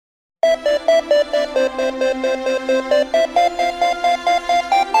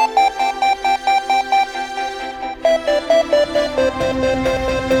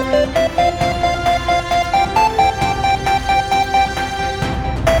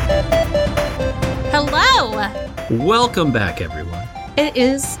Welcome back, everyone. It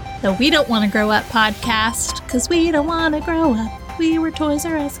is the We Don't Want to Grow Up podcast, because we don't want to grow up. We were Toys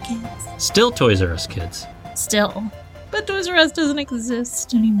R Us kids. Still Toys R Us kids. Still. But Toys R Us doesn't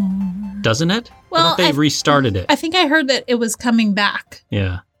exist anymore. Doesn't it? Well, I thought they restarted it. I think I heard that it was coming back.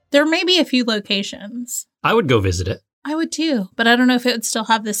 Yeah. There may be a few locations. I would go visit it. I would too, but I don't know if it would still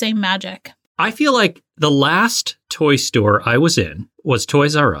have the same magic. I feel like the last toy store I was in was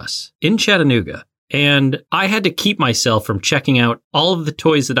Toys R Us in Chattanooga. And I had to keep myself from checking out all of the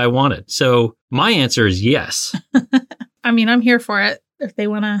toys that I wanted. So my answer is yes. I mean, I'm here for it if they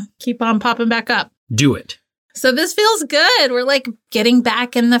want to keep on popping back up. Do it. So this feels good. We're like getting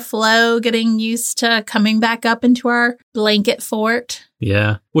back in the flow, getting used to coming back up into our blanket fort.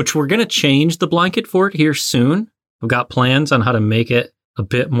 Yeah, which we're going to change the blanket fort here soon. We've got plans on how to make it a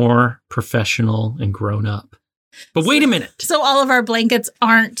bit more professional and grown up. But wait a minute. So all of our blankets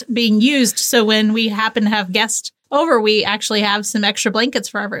aren't being used. So when we happen to have guests over, we actually have some extra blankets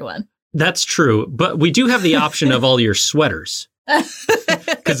for everyone. That's true. But we do have the option of all your sweaters.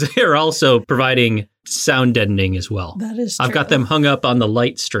 Because they're also providing sound deadening as well. That is true. I've got them hung up on the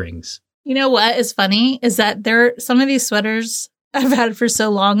light strings. You know what is funny is that some of these sweaters I've had for so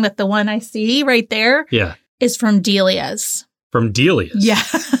long that the one I see right there is from Delia's. From Delia's? Yeah.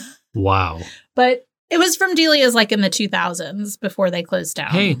 Wow. But it was from Delia's like in the 2000s before they closed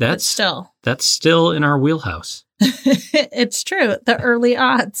down. Hey, that's still in our wheelhouse. It's true. The early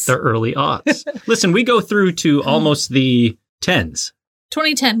aughts. The early aughts. Listen, we go through to almost the 10s.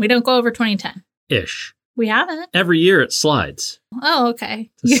 2010. We don't go over 2010. Ish. We haven't. Every year it slides. Oh,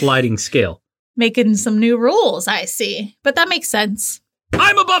 okay. It's a sliding scale. Making some new rules, I see. But that makes sense.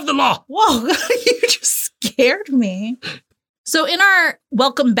 I'm above the law. Whoa, you just scared me. So in our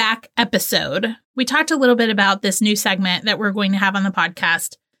welcome back episode, we talked a little bit about this new segment that we're going to have on the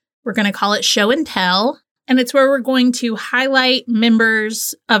podcast. We're going to call it Show and Tell. And it's where we're going to highlight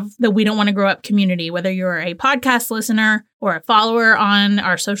members of the We Don't Want to Grow Up community, whether you're a podcast listener or a follower on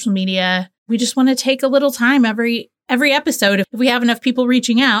our social media. We just want to take a little time every episode, if we have enough people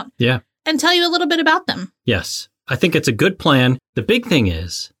reaching out, and tell you a little bit about them. Yes, I think it's a good plan. The big thing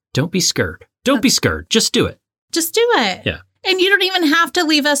is, don't be scared. Don't be scared. Just do it. Just do it. Yeah. And you don't even have to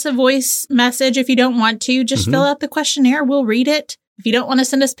leave us a voice message if you don't want to. Just fill out the questionnaire. We'll read it. If you don't want to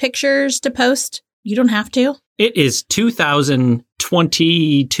send us pictures to post, you don't have to. It is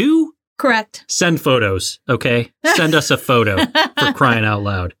 2022? Correct. Send photos, okay? Send us a photo for crying out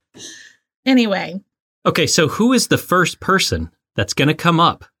loud. Anyway. Okay, so who is the first person that's going to come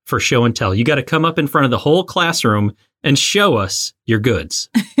up for Show and Tell? You got to come up in front of the whole classroom and show us your goods.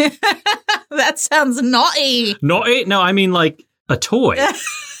 That sounds naughty. Naughty? No, I mean like a toy.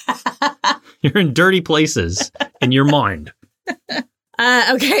 You're in dirty places in your mind.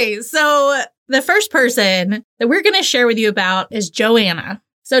 Okay, so the first person that we're going to share with you about is Joanna.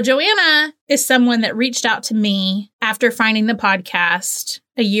 So Joanna is someone that reached out to me after finding the podcast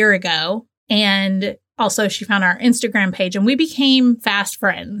a year ago. And also she found our Instagram page and we became fast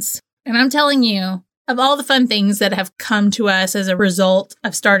friends. And I'm telling you, of all the fun things that have come to us as a result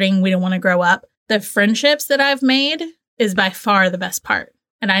of starting We Don't Want to Grow Up, the friendships that I've made is by far the best part.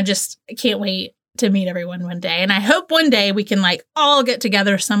 And I can't wait to meet everyone one day. And I hope one day we can like all get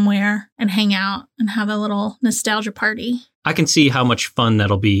together somewhere and hang out and have a little nostalgia party. I can see how much fun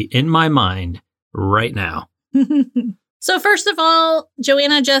that'll be in my mind right now. So first of all,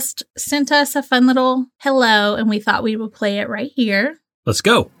 Joanna just sent us a fun little hello and we thought we would play it right here. Let's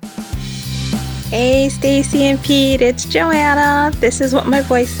go. Hey, Stacy and Pete, it's Joanna. This is what my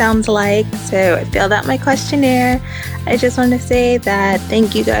voice sounds like. So I filled out my questionnaire. I just want to say that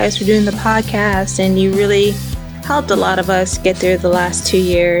thank you guys for doing the podcast, and you really helped a lot of us get through the last 2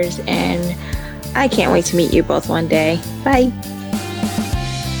 years, and I can't wait to meet you both one day. Bye.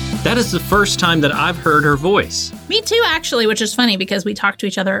 That is the first time that I've heard her voice. Me too, actually, which is funny because we talk to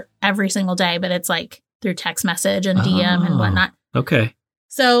each other every single day, but it's like through text message and DM and whatnot. Okay.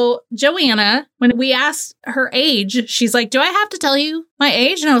 So Joanna, when we asked her age, she's like, do I have to tell you my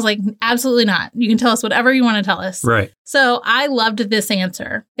age? And I was like, absolutely not. You can tell us whatever you want to tell us. Right. So I loved this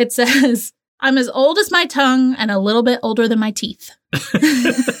answer. It says, I'm as old as my tongue and a little bit older than my teeth.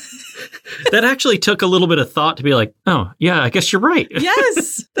 That actually took a little bit of thought to be like, oh, yeah, I guess you're right.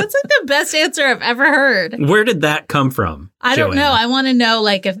 Yes. That's like the best answer I've ever heard. Where did that come from? I don't know. Joanna? I want to know,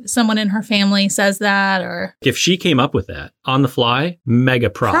 like, if someone in her family says that or... If she came up with that on the fly, mega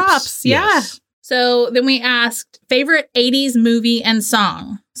props. Props, yeah. Yes. So then we asked favorite 80s movie and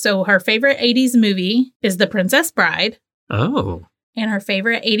song. So her favorite 80s movie is The Princess Bride. Oh. And her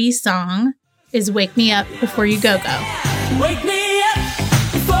favorite 80s song is Wake Me Up Before You Go Go. Wake me up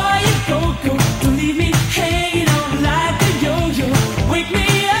before you go, go. Don't leave me hanging on like a yo-yo. Wake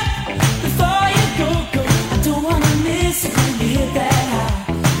me up before you go, go. I don't want to miss it when you hit that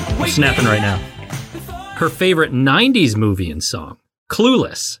high. Wake Snapping me right now. up. Her favorite 90s movie and song,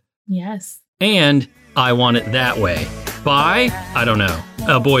 Clueless. Yes. And I Want It That Way by, I don't know,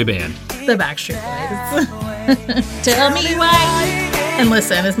 a boy band. The Backstreet Boys. Tell me why. And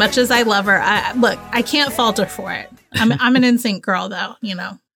listen, as much as I love her, I can't fault her for it. I'm an NSYNC girl, though, you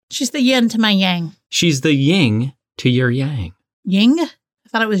know. She's the yin to my yang. She's the yin to your yang. Ying? I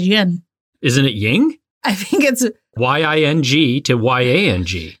thought it was yin. Isn't it yin? I think it's... Y-I-N-G to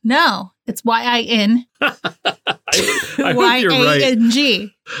Y-A-N-G. No, it's Y-I-N. I hope you're right.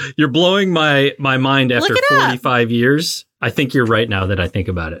 Y-A-N-G. You're blowing my mind after Look it up. 45 years. I think you're right now that I think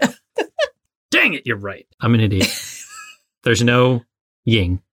about it. Dang it, you're right. I'm an idiot. There's no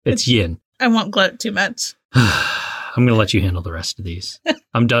yin. It's yin. I won't gloat too much. I'm going to let you handle the rest of these.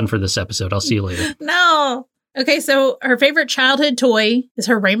 I'm done for this episode. I'll see you later. No. Okay, so her favorite childhood toy is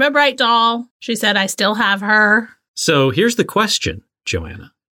her Rainbow Bright doll. She said, I still have her. So here's the question,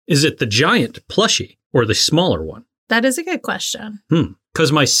 Joanna. Is it the giant plushie or the smaller one? That is a good question.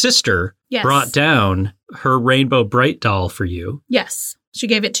 Because my sister Yes. brought down her Rainbow Bright doll for you. Yes. She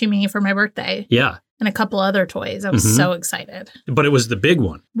gave it to me for my birthday Yeah. and a couple other toys. I was so excited. But it was the big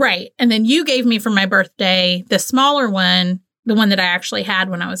one. Right. And then you gave me for my birthday the smaller one, the one that I actually had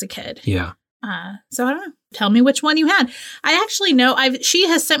when I was a kid. Yeah. So I don't know. Tell me which one you had. I actually know. She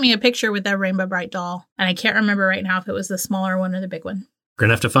has sent me a picture with that Rainbow Bright doll, and I can't remember right now if it was the smaller one or the big one. We're going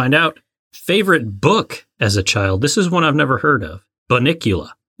to have to find out. Favorite book as a child. This is one I've never heard of.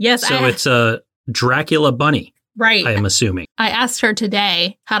 Bunnicula. Yes. So it's a Dracula bunny, right. I am assuming. I asked her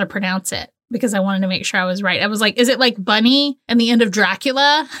today how to pronounce it because I wanted to make sure I was right. I was like, is it like bunny and the end of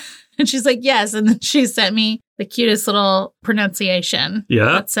Dracula? And she's like, yes. And then she sent me the cutest little pronunciation. Yeah.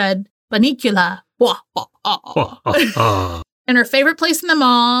 That said, Bunnicula. Oh. And her favorite place in the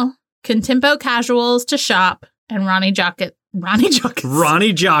mall, Contempo Casuals to shop, and Ronnie Jockets.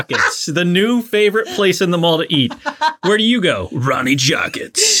 Ronnie Jockets, the new favorite place in the mall to eat. Where do you go? Ronnie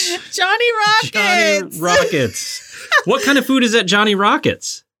Jockets. Johnny Rockets. Johnny Rockets. What kind of food is at Johnny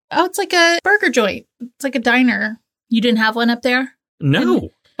Rockets? Oh, it's like a burger joint. It's like a diner. You didn't have one up there? No.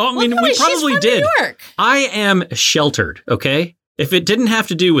 Oh, I mean, no, we she's probably from did. New York. I am sheltered, okay? If it didn't have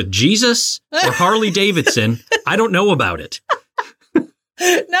to do with Jesus or Harley Davidson, I don't know about it.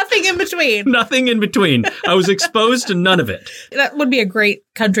 Nothing in between. Nothing in between. I was exposed to none of it. That would be a great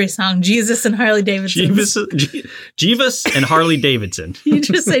country song. Jesus and Harley Davidson. Jeeves and Harley Davidson. You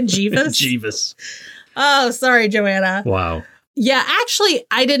just said Jeeves? Jeeves. Oh, sorry, Joanna. Wow. Yeah, actually,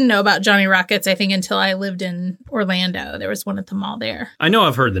 I didn't know about Johnny Rockets, I think, until I lived in Orlando. There was one at the mall there. I know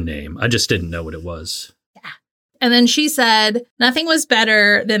I've heard the name. I just didn't know what it was. And then she said, nothing was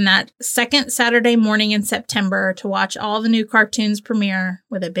better than that second Saturday morning in September to watch all the new cartoons premiere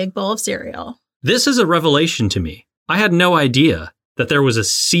with a big bowl of cereal. This is a revelation to me. I had no idea that there was a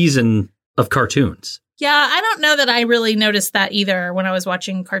season of cartoons. Yeah, I don't know that I really noticed that either when I was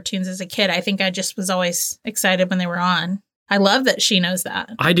watching cartoons as a kid. I think I just was always excited when they were on. I love that she knows that.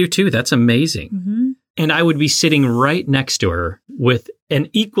 I do too. That's amazing. Mm-hmm. And I would be sitting right next to her with an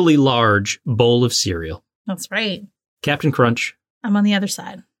equally large bowl of cereal. That's right. Captain Crunch. I'm on the other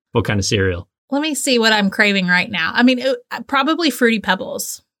side. What kind of cereal? Let me see what I'm craving right now. I mean, probably Fruity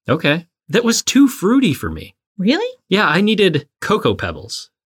Pebbles. Okay. That was too fruity for me. Really? Yeah, I needed Cocoa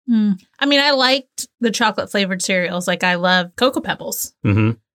Pebbles. I mean, I liked the chocolate flavored cereals. Like, I love Cocoa Pebbles.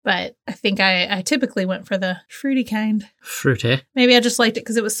 Mm-hmm. But I think I typically went for the fruity kind. Fruity. Maybe I just liked it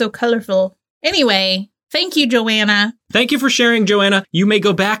because it was so colorful. Anyway, thank you, Joanna. Thank you for sharing, Joanna. You may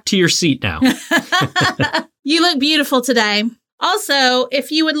go back to your seat now. You look beautiful today. Also, if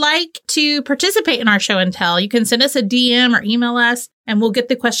you would like to participate in our show and tell, you can send us a DM or email us and we'll get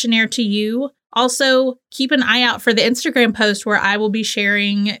the questionnaire to you. Also, keep an eye out for the Instagram post where I will be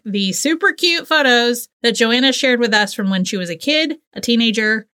sharing the super cute photos that Joanna shared with us from when she was a kid, a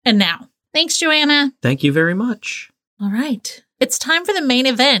teenager, and now. Thanks, Joanna. Thank you very much. All right. It's time for the main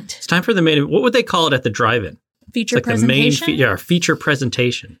event. It's time for the main. What would they call it at the drive-in? Feature Like presentation? the main feature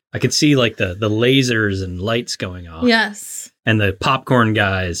presentation. I could see like the lasers and lights going off. Yes. And the popcorn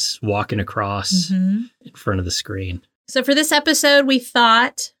guys walking across Mhm. in front of the screen. So for this episode, we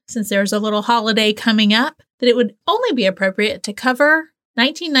thought, since there's a little holiday coming up, that it would only be appropriate to cover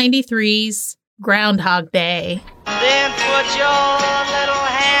 1993's Groundhog Day. Then put your little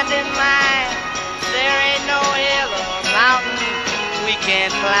hand in mine. There ain't no hill or mountain we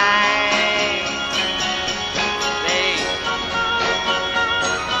can't climb. Babe,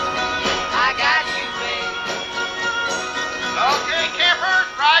 I got you, babe. Okay, campers,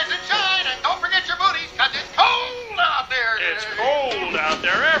 rise and shine, and don't forget your booties, 'cause it's cold out there. It's cold out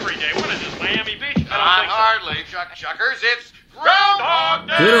there every day. What is this, Miami Beach? Not hardly, Shuckers. It's Groundhog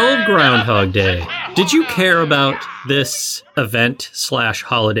Day. Good old Groundhog Day. Did you care about this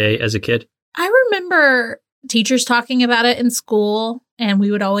event/holiday as a kid? I remember teachers talking about it in school, and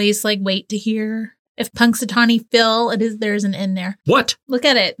we would always like wait to hear if Punxsutawney Phil. There's an N there. What? Look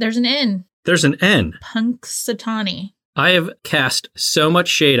at it. There's an N. There's an N. Punxsutawney. I have cast so much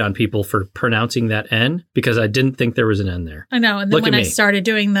shade on people for pronouncing that N because I didn't think there was an N there. I know. And then Look when at I me. started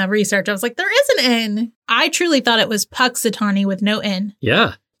doing the research, I was like, there is an N. I truly thought it was Puxatawney with no N.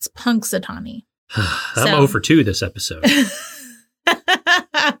 Yeah. It's Punxsutawney. I'm 0 for 2 this episode.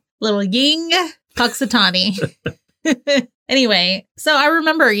 Little ying Puxatawney. Anyway, so I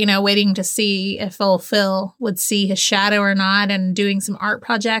remember, waiting to see if old Phil would see his shadow or not and doing some art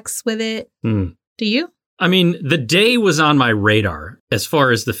projects with it. Hmm. Do you? I mean, the day was on my radar as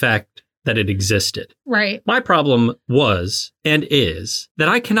far as the fact that it existed. Right. My problem was and is that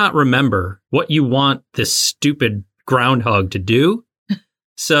I cannot remember what you want this stupid groundhog to do.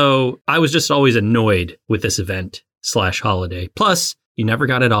 So I was just always annoyed with this event/holiday. Plus, you never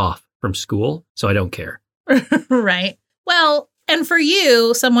got it off from school, so I don't care. Right. Well, and for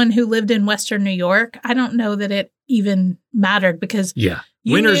you, someone who lived in Western New York, I don't know that it even mattered because Yeah.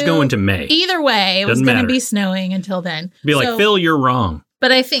 you Winter's knew going to May. either way, it was Doesn't going to matter. be snowing until then. Be like, So- Phil, you're wrong.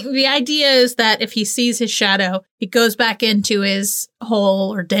 But I think the idea is that if he sees his shadow, he goes back into his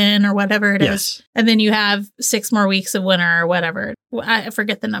hole or den or whatever it is. Yes. And then you have 6 more weeks of winter or whatever. I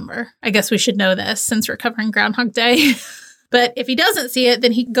forget the number. I guess we should know this since we're covering Groundhog Day. But if he doesn't see it,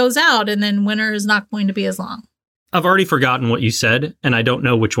 then he goes out and then winter is not going to be as long. I've already forgotten what you said, and I don't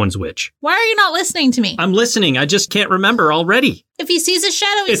know which one's which. Why are you not listening to me? I'm listening. I just can't remember already. If he sees his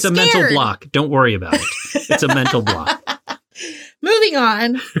shadow, he's It's a mental scared. block. Don't worry about it. It's a mental block. Moving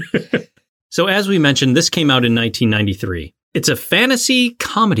on. So as we mentioned, this came out in 1993. It's a fantasy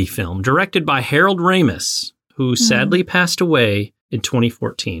comedy film directed by Harold Ramis, who sadly passed away in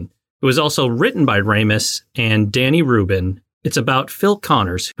 2014. It was also written by Ramis and Danny Rubin. It's about Phil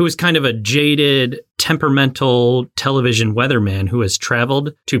Connors, who is kind of a jaded, temperamental television weatherman who has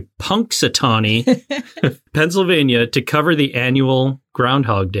traveled to Punxsutawney, Pennsylvania to cover the annual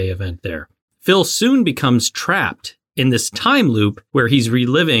Groundhog Day event there. Phil soon becomes trapped in this time loop where he's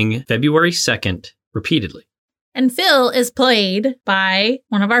reliving February 2nd repeatedly. And Phil is played by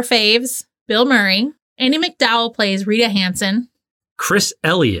one of our faves, Bill Murray. Andy McDowell plays Rita Hansen. Chris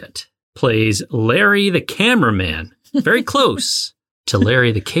Elliott plays Larry the cameraman. Very close to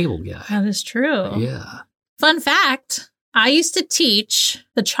Larry the cable guy. That is true. Yeah. Fun fact, I used to teach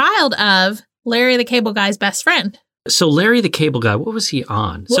the child of Larry the cable guy's best friend. So Larry the cable guy, what was he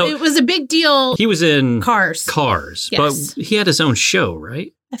on? Well, So it was a big deal. he was in Cars. Cars, Yes. but he had his own show,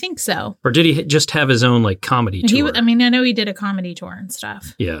 right? I think so. Or did he just have his own like comedy tour? I know he did a comedy tour and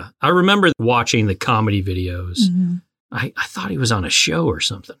stuff. Yeah. I remember watching the comedy videos. Mm-hmm. I thought he was on a show or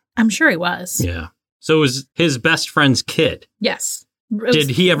something. I'm sure he was. Yeah. So it was his best friend's kid. Yes. It was- Did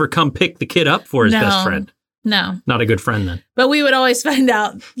he ever come pick the kid up for his No. best friend? No. Not a good friend then. But we would always find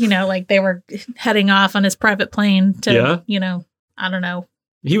out, like they were heading off on his private plane to, I don't know.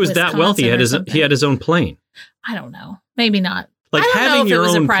 He was that wealthy. Wisconsin or He had his own plane. I don't know. Maybe not. Like I don't know having if your it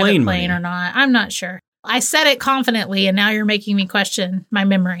was own a private plane plane money. or not. I'm not sure. I said it confidently, and now you're making me question my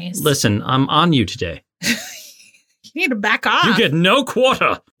memories. Listen, I'm on you today. You need to back off. You get no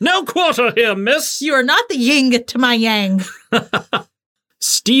quarter. No quarter here, miss. You are not the yin to my yang.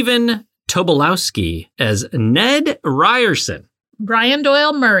 Stephen Tobolowsky as Ned Ryerson. Brian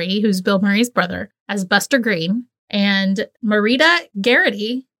Doyle Murray, who's Bill Murray's brother, as Buster Green, and Marita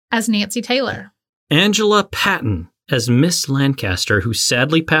Garrity as Nancy Taylor. Angela Patton as Miss Lancaster, who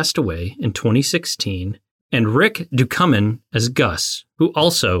sadly passed away in 2016. And Rick Ducommun as Gus, who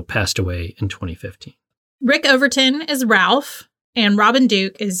also passed away in 2015. Rick Overton is Ralph, and Robin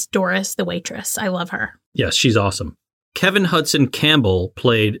Duke is Doris, the waitress. I love her. Yes, she's awesome. Kevin Hudson Campbell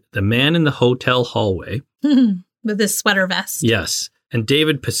played the man in the hotel hallway. With his sweater vest. Yes. And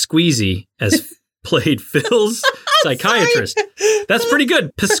David Pasquizzi as played Phil's psychiatrist. That's pretty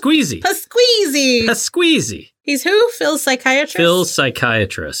good. Pasquizzi. Pasqueezy. Pasquizzi. He's who? Phil's psychiatrist? Phil's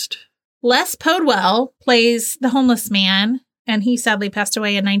psychiatrist. Les Podwell plays the homeless man, and he sadly passed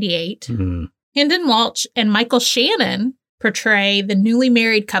away in 98. Hmm. Hendon Walsh and Michael Shannon portray the newly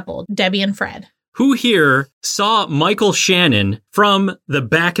married couple, Debbie and Fred. Who here saw Michael Shannon from the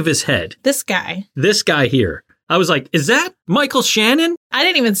back of his head? This guy. This guy here. I was like, is that Michael Shannon? I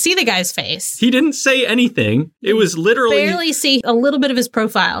didn't even see the guy's face. He didn't say anything. It was literally... Barely see a little bit of his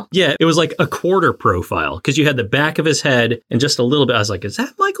profile. Yeah, it was like a quarter profile because you had the back of his head and just a little bit. I was like, is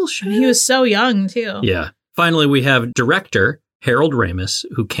that Michael Shannon? He was so young, too. Yeah. Finally, we have director Harold Ramis,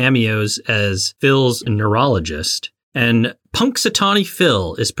 who cameos as Phil's neurologist. And Punxsutawney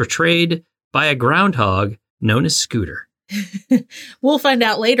Phil is portrayed by a groundhog known as Scooter. We'll find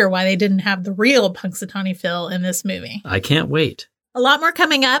out later why they didn't have the real Punxsutawney Phil in this movie. I can't wait. A lot more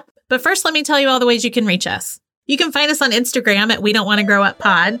coming up, but first let me tell you all the ways you can reach us. You can find us on Instagram at We Don't Want to Grow Up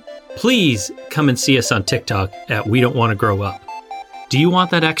Pod. Please come and see us on TikTok at We Don't Want to Grow Up. Do you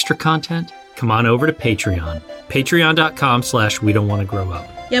want that extra content? Come on over to Patreon. Patreon.com/We Don't Want to Grow Up.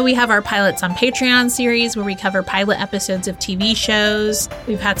 Yeah, we have our Pilots on Patreon series where we cover pilot episodes of TV shows.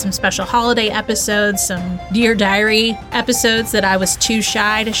 We've had some special holiday episodes, some Dear Diary episodes that I was too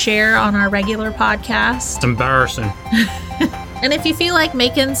shy to share on our regular podcast. It's embarrassing. And if you feel like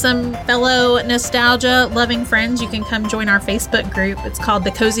making some fellow nostalgia-loving friends, you can come join our Facebook group. It's called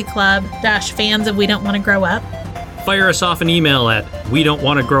the Cozy Club -Fans of We Don't Want to Grow Up. Fire us off an email at we don't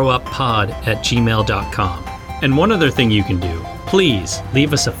want to grow up pod@gmail.com. And one other thing you can do, please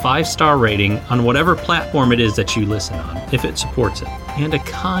leave us a 5-star rating on whatever platform it is that you listen on, if it supports it, and a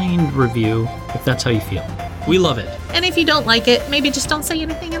kind review if that's how you feel. We love it. And if you don't like it, maybe just don't say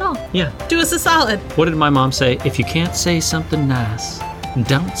anything at all. Yeah. Do us a solid. What did my mom say? If you can't say something nice,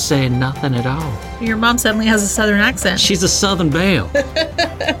 don't say nothing at all. Your mom suddenly has a southern accent. She's a Southern belle.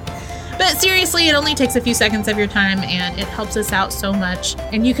 But seriously, it only takes a few seconds of your time and it helps us out so much.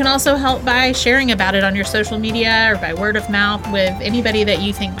 And you can also help by sharing about it on your social media or by word of mouth with anybody that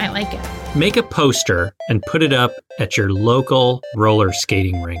you think might like it. Make a poster and put it up at your local roller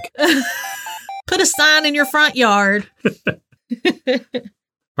skating rink. Put a sign in your front yard. All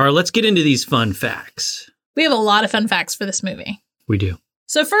right, let's get into these fun facts. We have a lot of fun facts for this movie. We do.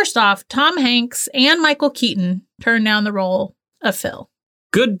 So first off, Tom Hanks and Michael Keaton turned down the role of Phil.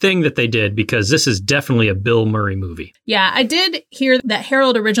 Good thing that they did, because this is definitely a Bill Murray movie. Yeah, I did hear that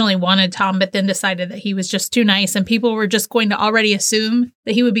Harold originally wanted Tom, but then decided that he was just too nice, and people were just going to already assume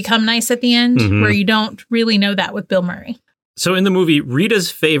that he would become nice at the end, where you don't really know that with Bill Murray. So in the movie,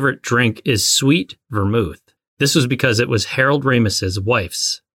 Rita's favorite drink is sweet vermouth. This was because it was Harold Ramis's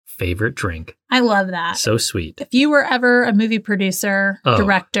wife's favorite drink. I love that. So sweet. If you were ever a movie producer,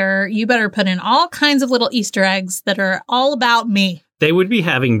 director, you better put in all kinds of little Easter eggs that are all about me. They would be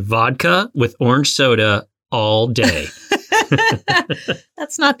having vodka with orange soda all day.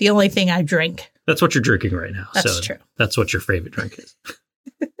 That's not the only thing I drink. That's what you're drinking right now. That's so true. That's what your favorite drink is.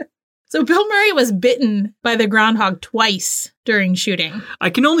 So Bill Murray was bitten by the groundhog twice during shooting.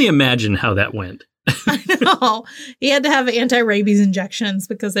 I can only imagine how that went. I know. He had to have anti-rabies injections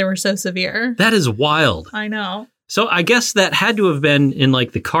because they were so severe. That is wild. I know. So I guess that had to have been in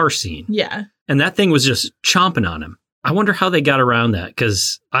like the car scene. Yeah. And that thing was just chomping on him. I wonder how they got around that,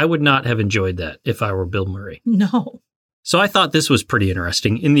 because I would not have enjoyed that if I were Bill Murray. No. So I thought this was pretty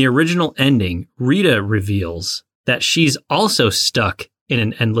interesting. In the original ending, Rita reveals that she's also stuck in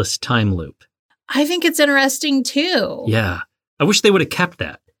an endless time loop. I think it's interesting too. Yeah. I wish they would have kept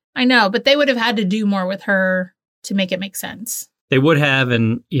that. I know, but they would have had to do more with her to make it make sense. They would have,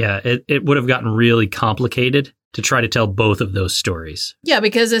 and yeah, it would have gotten really complicated to try to tell both of those stories. Yeah,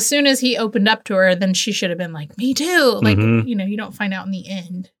 because as soon as he opened up to her, then she should have been like, me too. Like, you know, you don't find out in the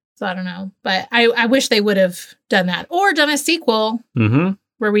end. So I don't know. But I wish they would have done that. Or done a sequel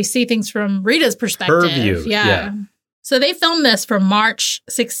where we see things from Rita's perspective. Her view. Yeah. So they filmed this from March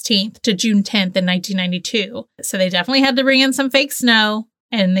 16th to June 10th in 1992. So they definitely had to bring in some fake snow.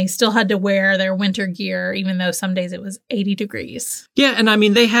 And they still had to wear their winter gear, even though some days it was 80 degrees. Yeah, and I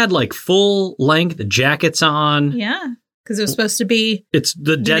mean, they had like full-length jackets on. Yeah, because it was supposed to be... It's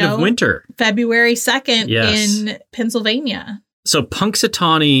the dead of winter. February 2nd in Pennsylvania. So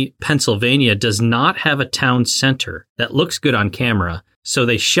Punxsutawney, Pennsylvania does not have a town center that looks good on camera, so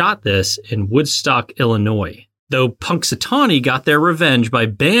they shot this in Woodstock, Illinois. Though Punxsutawney got their revenge by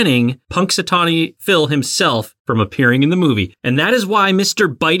banning Punxsutawney Phil himself from appearing in the movie. And that is why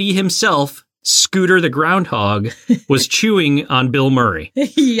Mr. Bitey himself, Scooter the Groundhog, was chewing on Bill Murray.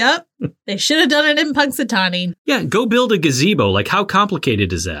 Yep. They should have done it in Punxsutawney. Yeah, go build a gazebo. Like, how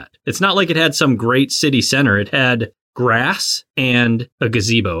complicated is that? It's not like it had some great city center. It had grass and a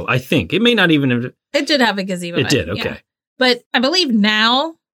gazebo, I think. It may not even have... It did have a gazebo. It did, yeah. okay. But I believe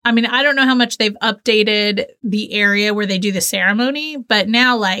now, I mean, I don't know how much they've updated the area where they do the ceremony, but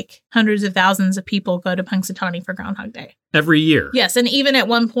now like hundreds of thousands of people go to Punxsutawney for Groundhog Day. Every year. Yes, and even at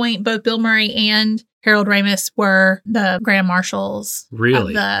one point, both Bill Murray and Harold Ramis were the grand marshals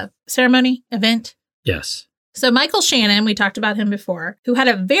Really? of the ceremony event. Yes. So Michael Shannon, we talked about him before, who had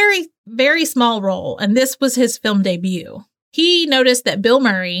a very, very small role, and this was his film debut. He noticed that Bill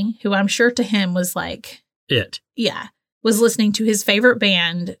Murray, who I'm sure to him was like, was listening to his favorite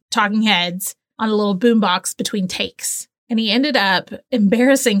band, Talking Heads, on a little boombox between takes. And he ended up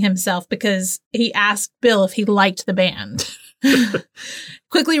embarrassing himself because he asked Bill if he liked the band.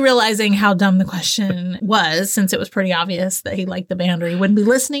 Quickly realizing how dumb the question was, since it was pretty obvious that he liked the band or he wouldn't be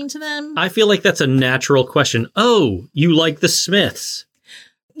listening to them. I feel like that's a natural question. Oh, you like the Smiths?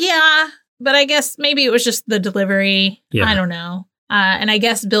 Yeah, but I guess maybe it was just the delivery. Yeah. I don't know. And I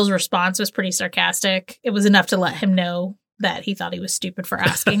guess Bill's response was pretty sarcastic. It was enough to let him know that he thought he was stupid for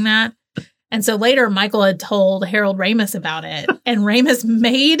asking that. And so later, Michael had told Harold Ramis about it, and Ramis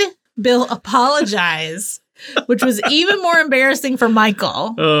made Bill apologize, which was even more embarrassing for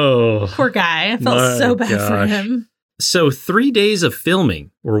Michael. Oh. Poor guy. I felt so bad for him. So 3 days of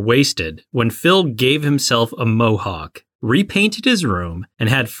filming were wasted when Phil gave himself a mohawk, repainted his room, and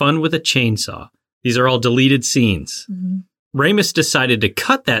had fun with a chainsaw. These are all deleted scenes. Mm-hmm. Ramis decided to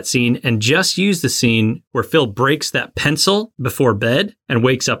cut that scene and just use the scene where Phil breaks that pencil before bed and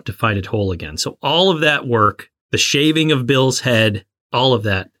wakes up to find it whole again. So all of that work, the shaving of Bill's head, all of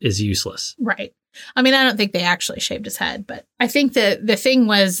that is useless. Right. I mean, I don't think they actually shaved his head, but I think that the thing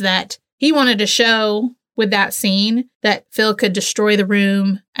was that he wanted to show with that scene that Phil could destroy the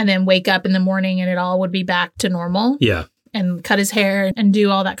room and then wake up in the morning and it all would be back to normal. Yeah. And cut his hair and do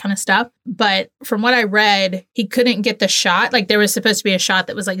all that kind of stuff. But from what I read, he couldn't get the shot. Like there was supposed to be a shot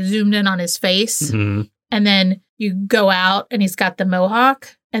that was like zoomed in on his face. Mm-hmm. And then you go out and he's got the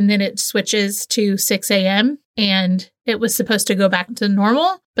mohawk and then it switches to 6 a.m. And it was supposed to go back to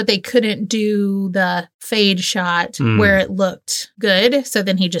normal, but they couldn't do the fade shot where it looked good. So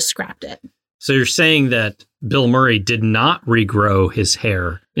then he just scrapped it. So you're saying that Bill Murray did not regrow his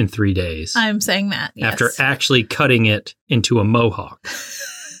hair in 3 days I'm saying that, yes. after actually cutting it into a mohawk.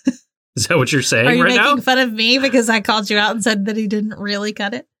 Is that what you're saying Are you right making now? fun of me because I called you out and said that he didn't really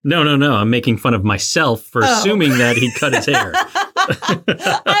cut it? No. I'm making fun of myself for assuming that he cut his hair.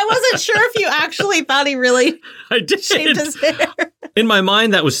 I wasn't sure if you actually thought he really I did. shaved his hair. In my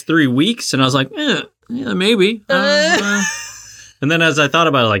mind, that was 3 weeks, and I was like, yeah, maybe. And then as I thought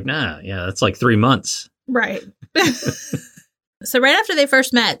about it, like, that's like 3 months. Right. So right after they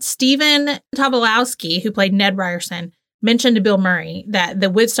first met, Stephen Tobolowsky, who played Ned Ryerson, mentioned to Bill Murray that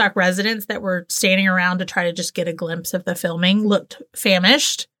the Woodstock residents that were standing around to try to just get a glimpse of the filming looked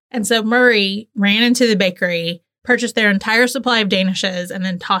famished. And so Murray ran into the bakery, purchased their entire supply of Danishes, and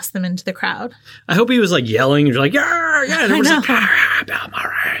then tossed them into the crowd. I hope he was like yelling, and like, yeah. And everyone's know.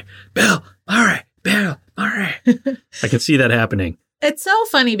 like, Bill Murray. I can see that happening. It's so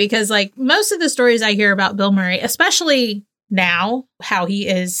funny because like most of the stories I hear about Bill Murray, especially now, how he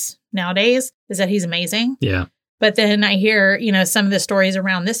is nowadays, is that he's amazing. Yeah. But then I hear, some of the stories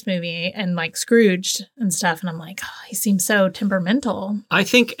around this movie and like Scrooge and stuff. And I'm like, he seems so temperamental. I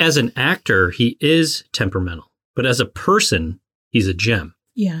think as an actor, he is temperamental. But as a person, he's a gem.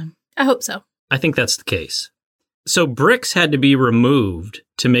 Yeah, I hope so. I think that's the case. So bricks had to be removed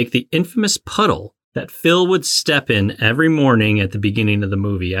to make the infamous puddle that Phil would step in every morning at the beginning of the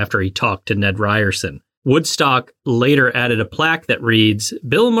movie after he talked to Ned Ryerson. Woodstock later added a plaque that reads,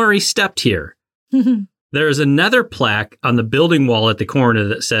 "Bill Murray stepped here." There is another plaque on the building wall at the corner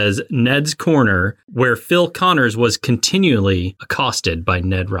that says Ned's Corner, where Phil Connors was continually accosted by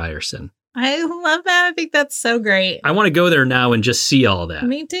Ned Ryerson. I love that. I think that's so great. I want to go there now and just see all that.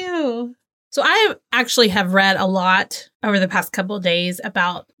 Me too. So I actually have read a lot over the past couple of days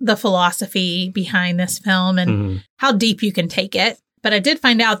about the philosophy behind this film and how deep you can take it. But I did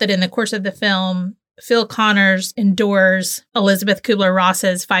find out that in the course of the film, Phil Connors endures Elizabeth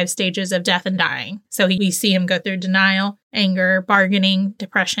Kubler-Ross's 5 stages of death and dying. So we see him go through denial, anger, bargaining,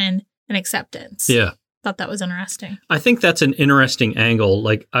 depression, and acceptance. Yeah. Thought that was interesting. I think that's an interesting angle.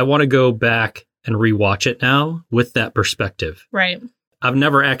 Like, I want to go back and rewatch it now with that perspective. Right. I've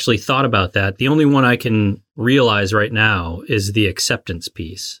never actually thought about that. The only one I can realize right now is the acceptance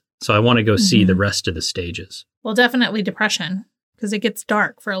piece. So I want to go see the rest of the stages. Well, definitely depression, because it gets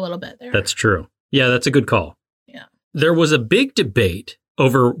dark for a little bit there. That's true. Yeah, that's a good call. Yeah. There was a big debate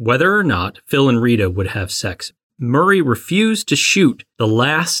over whether or not Phil and Rita would have sex. Murray refused to shoot the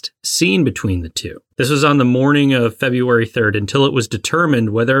last scene between the two. This was on the morning of February 3rd until it was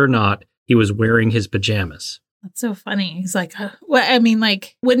determined whether or not he was wearing his pajamas. That's so funny. He's like,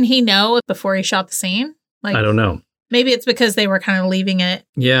 wouldn't he know before he shot the scene? Like, I don't know. Maybe it's because they were kind of leaving it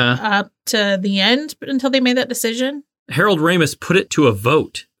Yeah. up to the end until they made that decision. Harold Ramis put it to a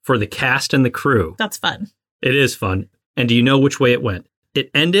vote for the cast and the crew. That's fun. It is fun. And do you know which way it went? It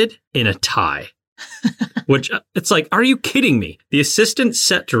ended in a tie. Which, it's like, are you kidding me? The assistant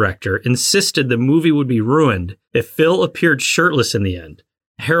set director insisted the movie would be ruined if Phil appeared shirtless in the end.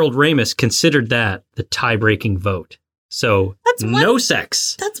 Harold Ramis considered that the tie-breaking vote. So, no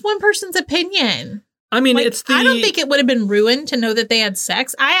sex. That's one person's opinion. I mean, Like, it's the... I don't think it would have been ruined to know that they had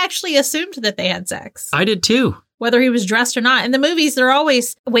sex. I actually assumed that they had sex, I did too. whether he was dressed or not. In the movies, they're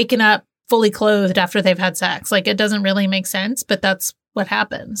always waking up fully clothed after they've had sex. Like, it doesn't really make sense, but that's what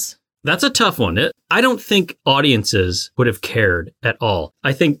happens. That's a tough one. I don't think audiences would have cared at all.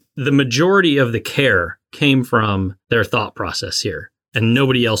 I think the majority of the care came from their thought process here, and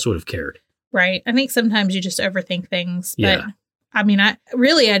nobody else would have cared. Right. I think sometimes you just overthink things. But Yeah. I mean, I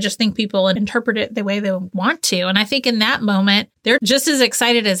just think people interpret it the way they want to. And I think in that moment, they're just as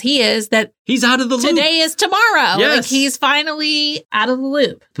excited as he is that He's out of the loop. today is tomorrow. Yes. Like, he's finally out of the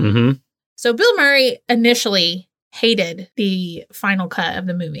loop. Mm-hmm. So Bill Murray initially hated the final cut of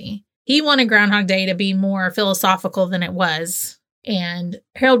the movie. He wanted Groundhog Day to be more philosophical than it was. And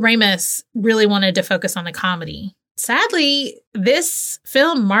Harold Ramis really wanted to focus on the comedy. Sadly, this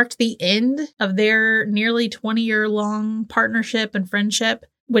film marked the end of their nearly 20-year-long partnership and friendship,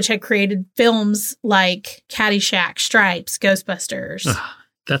 which had created films like Caddyshack, Stripes, Ghostbusters.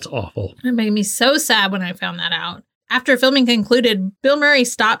 That's awful. It made me so sad when I found that out. After filming concluded, Bill Murray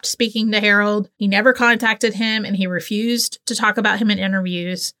stopped speaking to Harold. He never contacted him, and he refused to talk about him in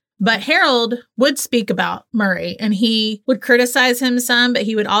interviews. But Harold would speak about Murray, and he would criticize him some, but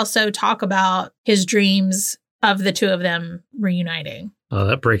he would also talk about his dreams of the two of them reuniting. Oh,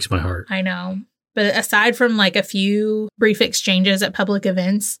 that breaks my heart. I know. But aside from like a few brief exchanges at public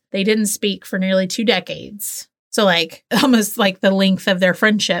events, they didn't speak for nearly 2 decades. So like almost like the length of their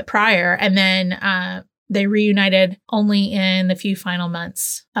friendship prior. And then they reunited only in the few final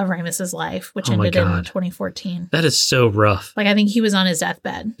months of Ramis's life, which Oh my ended in God. 2014. That is so rough. Like, I think he was on his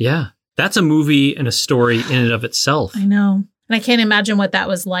deathbed. Yeah. That's a movie and a story in and of itself. I know. And I can't imagine what that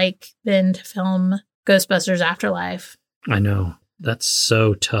was like then to film Ghostbusters Afterlife. I know. That's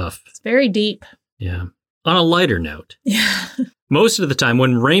so tough. It's very deep. Yeah. On a lighter note, Yeah. most of the time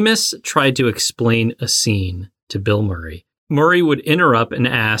when Ramis tried to explain a scene to Bill Murray, Murray would interrupt and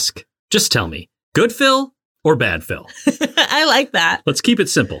ask, just tell me, good Phil or bad Phil? I like that. Let's keep it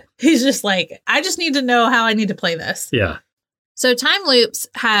simple. He's just like, I just need to know how I need to play this. Yeah. So time loops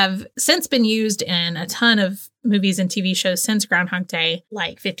have since been used in a ton of movies and TV shows since Groundhog Day,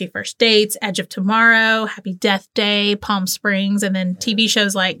 like 50 First Dates, Edge of Tomorrow, Happy Death Day, Palm Springs, and then TV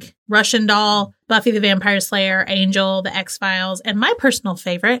shows like Russian Doll, Buffy the Vampire Slayer, Angel, The X-Files, and my personal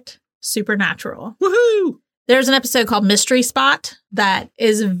favorite, Supernatural. Woohoo! There's an episode called Mystery Spot that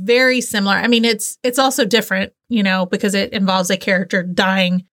is very similar. I mean, it's also different, you know, because it involves a character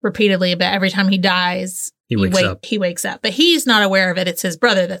dying repeatedly, but every time he dies, He wakes up. But he's not aware of it. It's his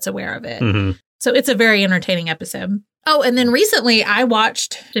brother that's aware of it. Mm-hmm. So it's a very entertaining episode. Oh, and then recently I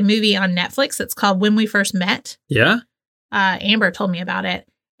watched a movie on Netflix that's called When We First Met. Yeah? Amber told me about it.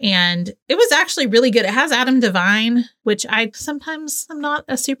 And it was actually really good. It has Adam Devine, which I sometimes am not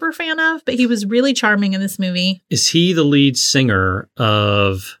a super fan of, but he was really charming in this movie. Is he the lead singer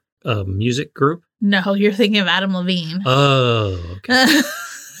of a music group? No, you're thinking of Adam Levine. Oh, okay.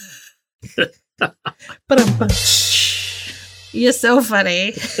 You're so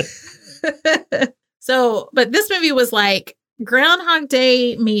funny. But this movie was like Groundhog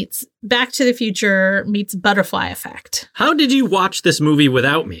Day meets Back to the Future meets Butterfly Effect. How did you watch this movie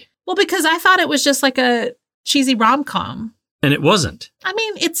without me? Well, because I thought it was just like a cheesy rom-com. And it wasn't. I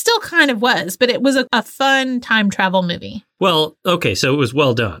mean, it still kind of was, but it was a fun time travel movie. Well, okay, so it was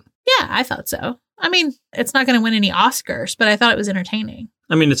well done. Yeah, I thought so. I mean, it's not going to win any Oscars, but I thought it was entertaining.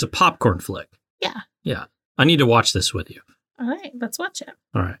 I mean, it's a popcorn flick. Yeah. Yeah. I need to watch this with you. All right, let's watch it.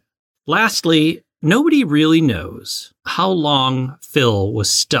 All right. Lastly, nobody really knows how long Phil was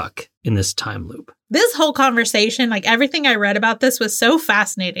stuck in this time loop. This whole conversation, like everything I read about this was so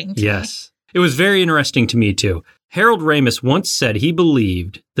fascinating to me. Yes. It was very interesting to me, too. Harold Ramis once said he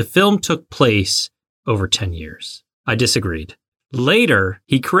believed the film took place over 10 years. I disagreed. Later,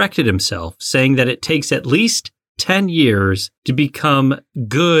 he corrected himself, saying that it takes at least 10 years to become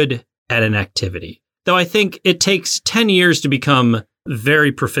good at an activity. Though I think it takes 10 years to become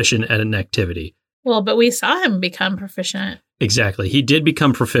very proficient at an activity. Well, but we saw him become proficient. Exactly. He did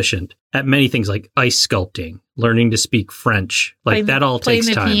become proficient at many things like ice sculpting, learning to speak French. Like that all takes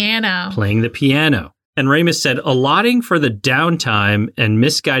time. Playing the piano. Playing the piano. And Ramis said, allotting for the downtime and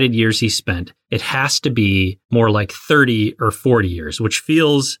misguided years he spent, it has to be more like 30 or 40 years, which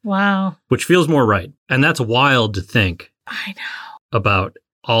feels Wow. more right. And that's wild to think I know. about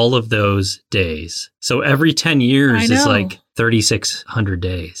all of those days. So every 10 years is like 3,600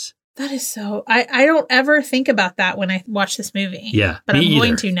 days. That is so... I don't ever think about that when I watch this movie. Yeah, But me I'm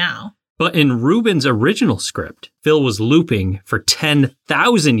going either. to now. But in Ruben's original script, Phil was looping for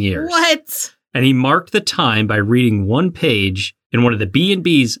 10,000 years. What? And he marked the time by reading one page in one of the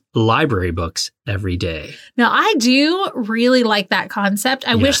B&B's library books every day. Now, I do really like that concept.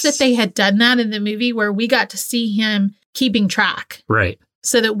 I wish Yes. that they had done that in the movie where we got to see him keeping track Right.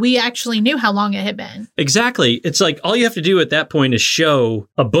 so that we actually knew how long it had been. Exactly. It's like all you have to do at that point is show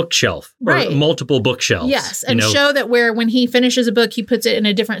a bookshelf Right. or multiple bookshelves. Yes, and show that when he finishes a book, he puts it in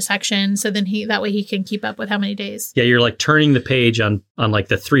a different section, so then that way he can keep up with how many days. Yeah, you're like turning the page on like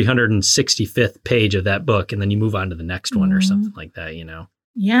the 365th page of that book, and then you move on to the next one or something like that, you know?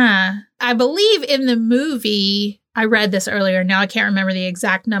 Yeah. I believe in the movie, I read this earlier, now I can't remember the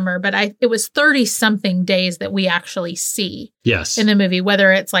exact number, but it was 30-something days that we actually see Yes. in the movie,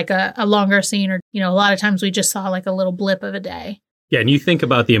 whether it's like a longer scene or, a lot of times we just saw like a little blip of a day. Yeah, and you think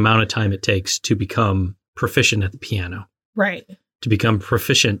about the amount of time it takes to become proficient at the piano, Right. to become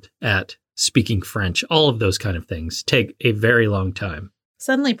proficient at speaking French, all of those kind of things take a very long time.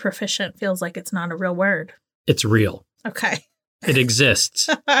 Suddenly proficient feels like it's not a real word. It's real. Okay. It exists.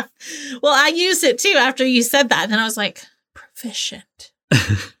 Well, I used it too after you said that. And then I was like, proficient.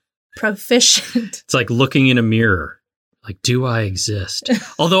 Proficient. It's like looking in a mirror. Like, do I exist?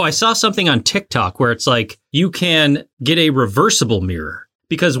 Although I saw something on TikTok where it's like you can get a reversible mirror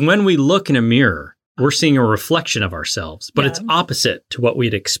because when we look in a mirror, we're seeing a reflection of ourselves, but Yeah. it's opposite to what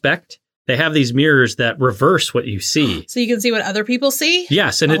we'd expect. They have these mirrors that reverse what you see. So you can see what other people see?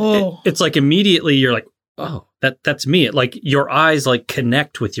 Yes. And it's like immediately you're like, oh, that's me. Like your eyes like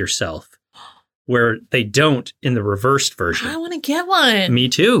connect with yourself where they don't in the reversed version. I want to get one. Me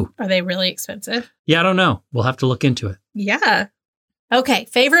too. Are they really expensive? Yeah, I don't know. We'll have to look into it. Yeah. Okay.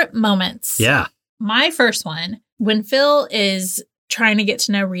 Favorite moments. Yeah. My first one, when Phil is trying to get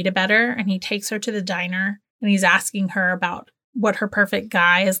to know Rita better and he takes her to the diner and he's asking her about what her perfect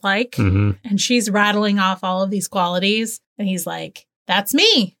guy is like. Mm-hmm. And she's rattling off all of these qualities. And he's like, that's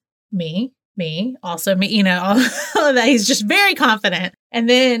me, also me, all of that. He's just very confident. And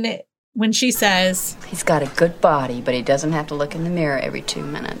then when she says, He's got a good body, but he doesn't have to look in the mirror every 2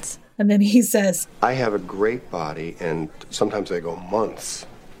 minutes. and then he says, I have a great body, and sometimes I go months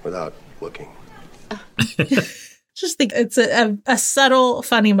without looking. just think it's a subtle,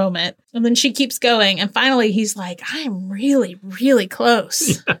 funny moment. And then she keeps going. And finally, he's like, I'm really, really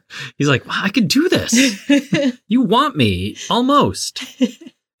close. He's like, I could do this. You want me almost.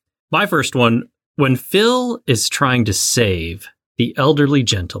 My first one, when Phil is trying to save the elderly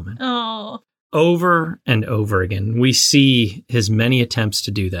gentleman Oh, over and over again, we see his many attempts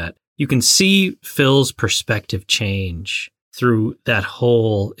to do that. You can see Phil's perspective change through that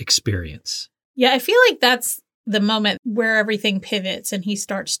whole experience. yeah. I feel like that's the moment where everything pivots and he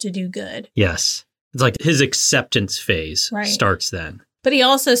starts to do good. Yes. It's like his acceptance phase Right. starts then. But he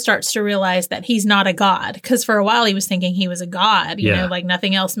also starts to realize that he's not a god. Because for a while he was thinking he was a god, you Yeah. know, like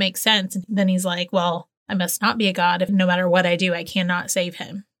nothing else makes sense. And then he's like, well, I must not be a god if no matter what I do, I cannot save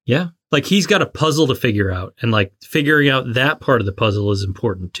him. Yeah. Like he's got a puzzle to figure out. And like figuring out that part of the puzzle is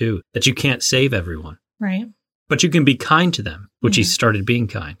important too, that you can't save everyone, Right. but you can be kind to them, which he Yeah. started being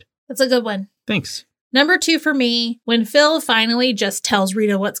kind. That's a good one. Thanks. Number 2 for me, when Phil finally just tells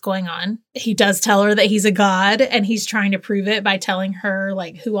Rita what's going on, he does tell her that he's a god and he's trying to prove it by telling her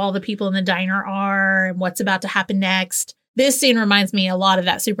like who all the people in the diner are and what's about to happen next. This scene reminds me a lot of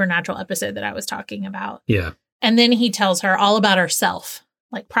that Supernatural episode that I was talking about. Yeah. And then he tells her all about herself,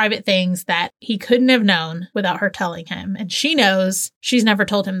 like private things that he couldn't have known without her telling him. And she knows she's never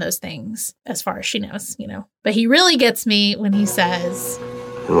told him those things as far as she knows, you know. But he really gets me when he says,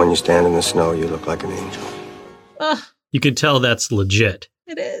 And when you stand in the snow, you look like an angel. oh, You can tell that's legit.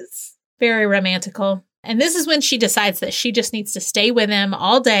 it is very romantical. And this is when she decides that she just needs to stay with him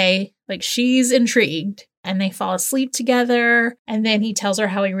all day. Like she's intrigued. And they fall asleep together. And then he tells her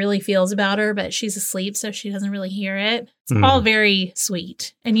how he really feels about her, but she's asleep, so she doesn't really hear it. It's all very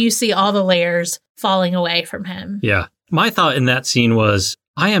sweet. And you see all the layers falling away from him. Yeah. My thought in that scene was,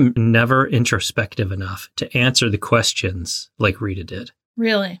 I am never introspective enough to answer the questions like Rita did.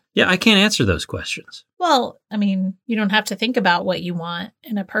 Really? Yeah, I can't answer those questions. Well, I mean, you don't have to think about what you want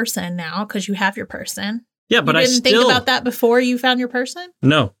in a person now because you have your person. Yeah, but you I didn't still... think about that before you found your person?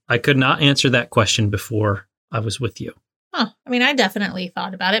 No, I could not answer that question before I was with you. Huh. I mean, I definitely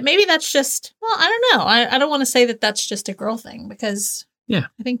thought about it. Maybe that's just, well, I don't know. I don't want to say that that's just a girl thing because Yeah.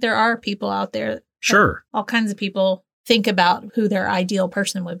 I think there are people out there. Sure. All kinds of people think about who their ideal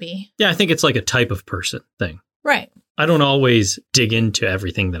person would be. Yeah, I think it's like a type of person thing. Right. I don't always dig into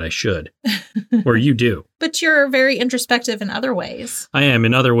everything that I should, or you do. But you're very introspective in other ways. I am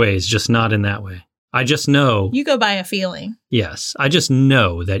in other ways, just not in that way. I just know. You go by a feeling. Yes, I just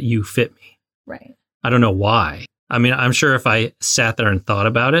know that you fit me. Right. I don't know why. I mean, I'm sure if I sat there and thought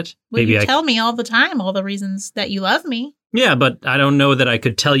about it, Well, maybe you I tell me all the time all the reasons that you love me. Yeah, but I don't know that I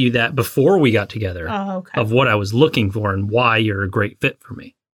could tell you that before we got together Oh, okay. of what I was looking for and why you're a great fit for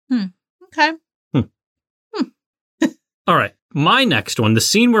me. Okay. All right. My next one, the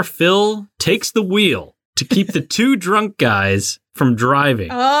scene where Phil takes the wheel to keep the two drunk guys from driving.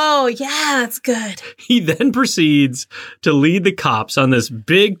 Oh, yeah, that's good. He then proceeds to lead the cops on this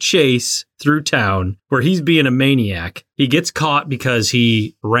big chase through town where he's being a maniac. He gets caught because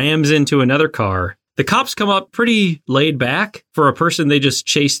he rams into another car. The cops come up pretty laid back for a person they just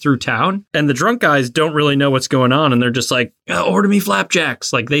chased through town. And the drunk guys don't really know what's going on. And they're just like, order me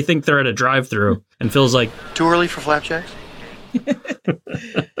flapjacks. Like they think they're at a drive-thru. And Phil's like, Too early for flapjacks?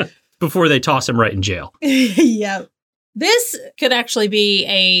 before they toss him right in jail. Yep. This could actually be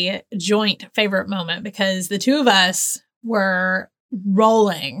a joint favorite moment because the two of us were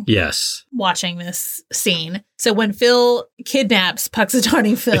rolling Yes. watching this scene. So when Phil kidnaps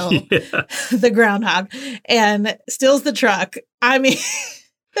Puxatawny Phil, Yeah. the groundhog, and steals the truck, I mean,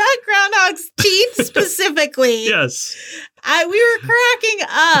 that groundhog's teeth specifically, Yes. we were cracking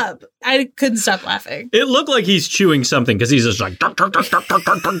up. I couldn't stop laughing. It looked like he's chewing something because he's just like, "Dunk, dunk, dunk, dunk, dunk,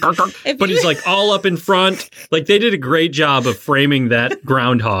 dunk, dunk, dunk." If But you- he's like all up in front. Like they did a great job of framing that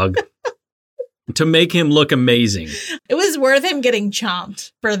groundhog to make him look amazing. It was worth him getting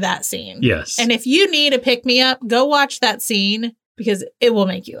chomped for that scene. Yes. And if you need a pick me up, go watch that scene because it will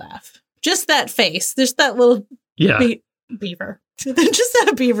make you laugh. Just that face. Just that little Yeah. beaver. Just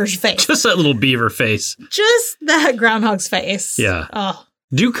that beaver's face. Just that little beaver face. Just that groundhog's face. Yeah. Oh.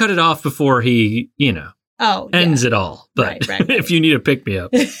 Do cut it off before he, Oh. ends it all. But Right. if you need a pick me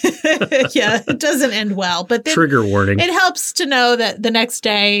up, Yeah. Yeah. It doesn't end well. But then trigger warning. it helps to know that the next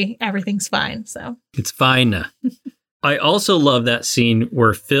day everything's fine. So It's fine. I also love that scene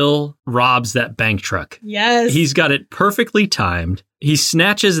where Phil robs that bank truck. yes. He's got it perfectly timed. He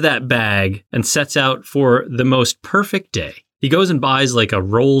snatches that bag and sets out for the most perfect day. He goes and buys like a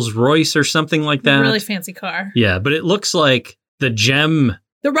Rolls Royce or something like that. really fancy car. Yeah, but it looks like the Gem,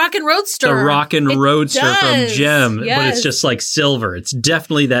 The Rockin' Roadster. the Rockin' It Roadster from does. Gem, but Yes. it's just like silver. It's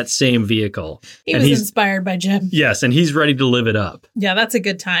definitely that same vehicle. He and was he's inspired by Jim. yes, and he's ready to live it up. Yeah, that's a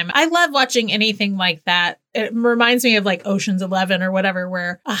good time. I love watching anything like that. It reminds me of like Ocean's 11 or whatever,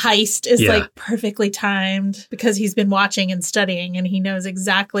 where a heist is Yeah. like perfectly timed because he's been watching and studying and he knows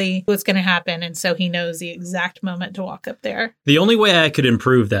exactly what's going to happen. And so he knows the exact moment to walk up there. The only way I could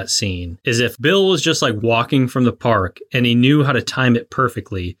improve that scene is if Bill was just like walking from the park and he knew how to time it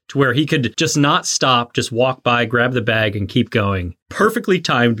perfectly to where he could just not stop, just walk by, grab the bag and keep going. Perfectly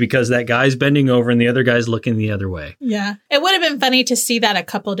timed because that guy's bending over and the other guy's looking the other way. Yeah. It would have been funny to see that a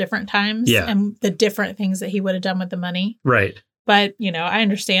couple different times Yeah. and the different things that he would have done with the money. Right. But, I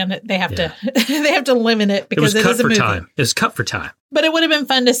understand that they have to they have to limit it It because was it cut is a for movie. time. It was cut for time. But it would have been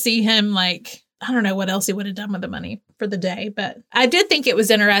fun to see him, like, I don't know what else he would have done with the money for the day. But I did think it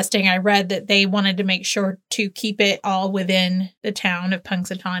was interesting. I read that they wanted to make sure to keep it all within the town of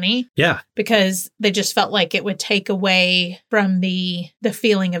Punxsutawney Yeah. because they just felt like it would take away from the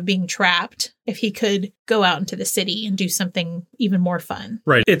feeling of being trapped if he could go out into the city and do something even more fun.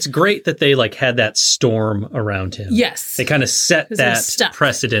 Right. It's great that they like had that storm around him. Yes. They kind of set 'Cause he was that stuck.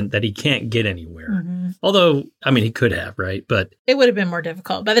 precedent that he can't get anywhere. Mhm. Although, I mean, he could have, right? But It would have been more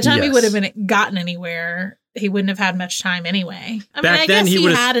difficult. By the time he Yes. would have gotten anywhere, he wouldn't have had much time anyway. I Back mean, I then, guess he he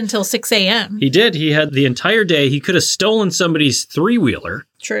would've- had until 6 a.m. he did. He had the entire day. He could have stolen somebody's three-wheeler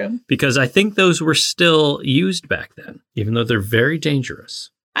True. because I think those were still used back then, even though they're very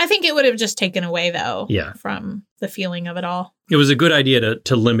dangerous. I think it would have just taken away, though, Yeah. from the feeling of it all. It was a good idea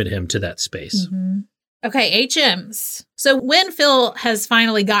to limit him to that space. Okay, HMs. So when Phil has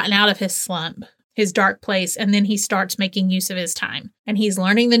finally gotten out of his slump, his dark place, and then he starts making use of his time, and he's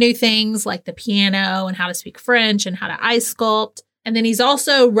learning the new things like the piano and how to speak French and how to ice sculpt. And then he's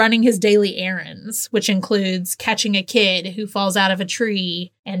also running his daily errands, which includes catching a kid who falls out of a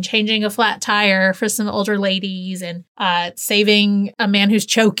tree and changing a flat tire for some older ladies and saving a man who's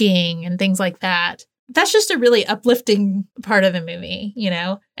choking and things like that. that's just a really uplifting part of the movie, you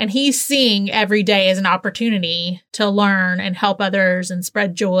know? And he's seeing every day as an opportunity to learn and help others and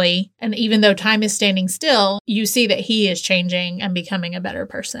spread joy. And even though time is standing still, you see that he is changing and becoming a better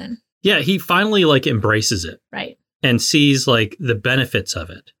person. Yeah, he finally like embraces it Right. and sees like the benefits of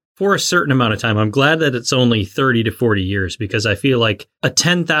it for a certain amount of time. I'm glad that it's only 30 to 40 years because I feel like a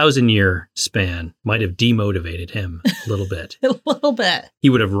 10,000 year span might have demotivated him a little bit. A little bit.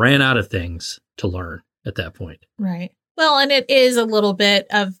 He would have ran out of things to learn at that point. Right. Well, and it is a little bit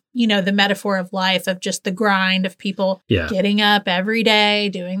of, you know, the metaphor of life of just the grind of people getting up every day,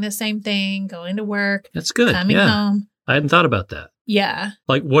 doing the same thing, going to work. That's good. Coming home. I hadn't thought about that. Yeah.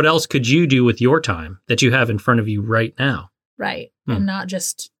 Like, what else could you do with your time that you have in front of you right now? Right. And not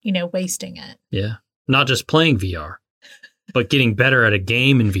just, you know, wasting it. Yeah. Not just playing VR, but getting better at a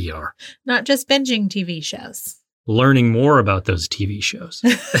game in VR. Not just binging TV shows. Learning more about those TV shows.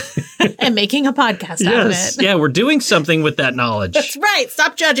 And making a podcast out of it. Yeah, we're doing something with that knowledge. That's right.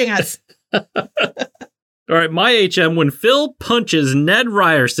 Stop judging us. All right, my HM, when Phil punches Ned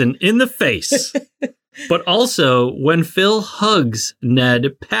Ryerson in the face, but also when Phil hugs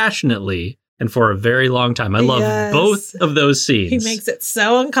Ned passionately and for a very long time. I love both of those scenes. He makes it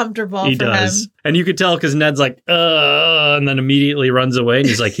so uncomfortable He for does. him. And you could tell because Ned's like, and then immediately runs away. And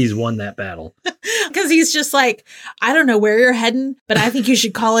he's like, he's won that battle. Because he's just like, I don't know where you're heading, but I think you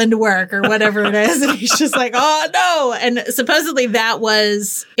should call into work or whatever it is. And he's just like, oh, no. And supposedly that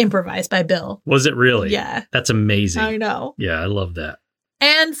was improvised by Bill. Was it really? Yeah. That's amazing. I know. Yeah, I love that.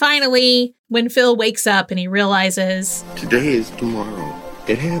 And finally, when Phil wakes up and he realizes Today is tomorrow.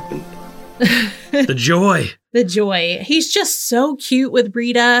 It happened. The joy. The joy. He's just so cute with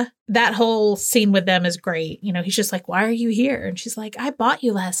Rita. That whole scene with them is great. You know, he's just like, why are you here? And she's like, I bought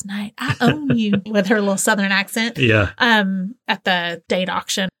you last night. I own you with her little Southern accent. Yeah. At the date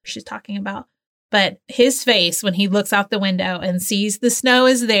auction she's talking about. But his face when he looks out the window and sees the snow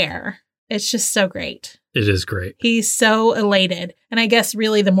is there, it's just so great. It is great. He's so elated. And I guess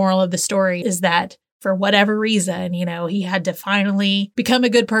really the moral of the story is that for whatever reason, you know, he had to finally become a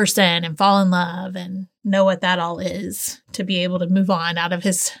good person and fall in love and know what that all is to be able to move on out of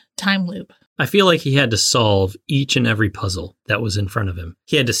his time loop. I feel like he had to solve each and every puzzle that was in front of him.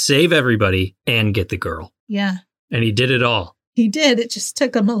 He had to save everybody and get the girl. Yeah. And he did it all. He did. It just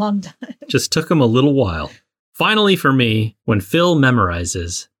took him a long time. Just took him a little while. Finally, for me, when Phil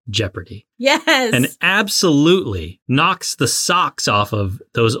memorizes Jeopardy. Yes. And absolutely knocks the socks off of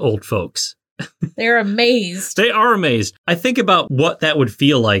those old folks. They're amazed. They are amazed. I think about what that would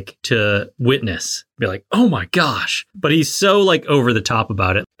feel like to witness. Be like, oh my gosh. But he's so like over the top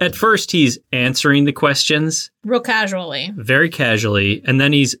about it. At first, he's answering the questions Real casually. very casually, and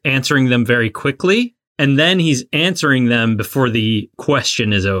then he's answering them very quickly. And then he's answering them before the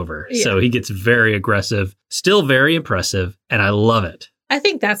question is over. Yeah. So he gets very aggressive, still very impressive, and I love it. I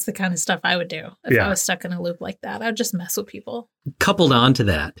think that's the kind of stuff I would do if Yeah. I was stuck in a loop like that. I would just mess with people. Coupled on to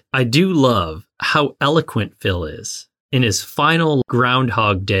that, I do love how eloquent Phil is in his final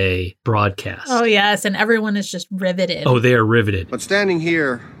Groundhog Day broadcast. Oh, yes. And everyone is just riveted. Oh, they are riveted. But standing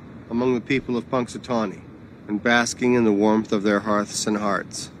here among the people of Punxsutawney and basking in the warmth of their hearths and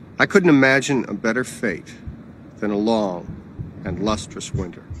hearts, I couldn't imagine a better fate than a long and lustrous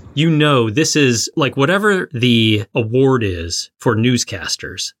winter. You know, this is like whatever the award is for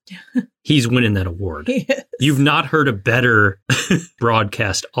newscasters, he's winning that award. Yes. You've not heard a better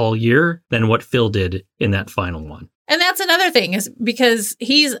broadcast all year than what Phil did in that final one. And that's another thing is because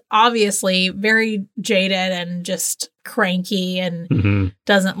he's obviously very jaded and just cranky and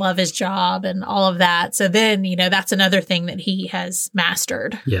doesn't love his job and all of that. So then, you know, that's another thing that he has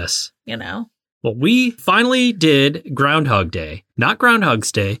mastered, Yes. you know. Well, we finally did Groundhog Day. Not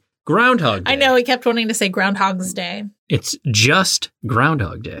Groundhog's Day, Groundhog Day. I know he kept wanting to say Groundhog's Day. It's just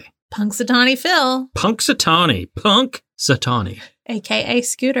Groundhog Day. Punxsutawney Phil, Punxsutawney, a.k.a.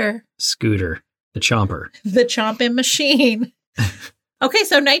 Scooter, Scooter, the Chomper. the chomping machine. Okay,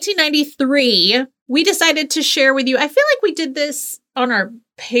 so 1993, we decided to share with you. I feel like we did this on our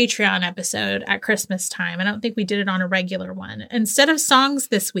Patreon episode at Christmas time. I don't think we did it on a regular one. Instead of songs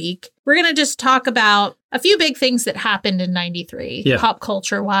this week, we're going to just talk about a few big things that happened in 93, Yeah. pop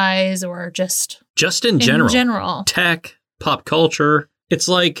culture wise, or just In general. In general. Tech, pop culture. It's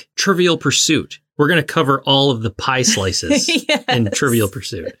like Trivial Pursuit. We're going to cover all of the pie slices Yes. in Trivial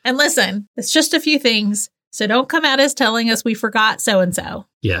Pursuit. And listen, it's just a few things. So don't come at us telling us we forgot so-and-so.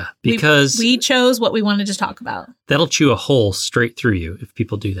 Yeah, because We chose what we wanted to talk about. that'll chew a hole straight through you if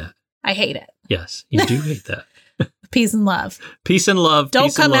people do that. I hate it. Yes, you do hate that. Peace and love. Peace and love. Don't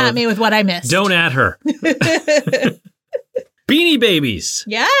peace and come at love. me with what I missed. Don't at her. Beanie Babies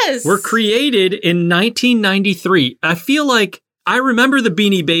Yes. were created in 1993. I feel like I remember the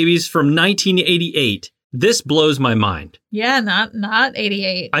Beanie Babies from 1988. This blows my mind. Yeah, not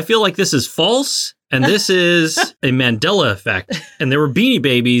 88. I feel like this is false, and this is a Mandela effect. And there were Beanie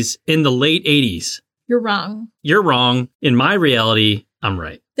Babies in the late 80s. You're wrong. You're wrong. In my reality, I'm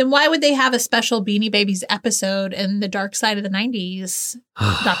right. Then why would they have a special Beanie Babies episode in the Dark Side of the 90s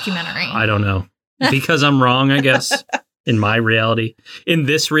documentary? I don't know. Because I'm wrong, I guess, in my reality. In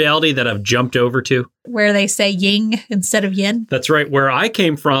this reality that I've jumped over to. Where they say ying instead of yin. That's right. Where I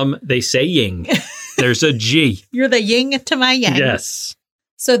came from, they say ying. There's a G. You're the yin to my yang. Yes.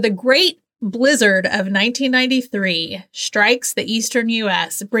 So the Great Blizzard of 1993 strikes the eastern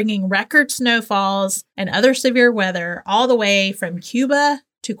U.S., bringing record snowfalls and other severe weather all the way from Cuba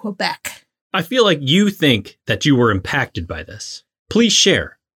to Quebec. I feel like you think that you were impacted by this. Please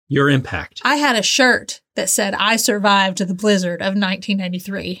share your impact. I had a shirt that said, I survived the blizzard of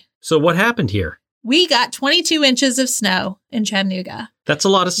 1993. So what happened here? We got 22 inches of snow in Chattanooga. That's a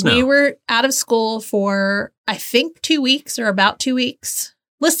lot of snow. We were out of school for, I think, 2 weeks or about 2 weeks.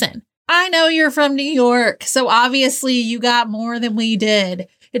 Listen, I know you're from New York, so obviously you got more than we did.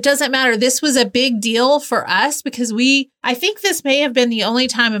 It doesn't matter. This was a big deal for us because I think this may have been the only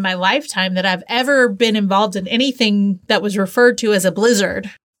time in my lifetime that I've ever been involved in anything that was referred to as a blizzard.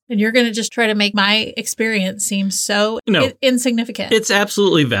 And you're going to just try to make my experience seem so insignificant. It's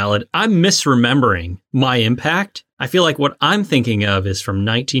absolutely valid. I'm misremembering my impact. I feel like what I'm thinking of is from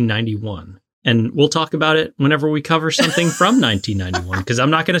 1991. And we'll talk about it whenever we cover something from 1991, because I'm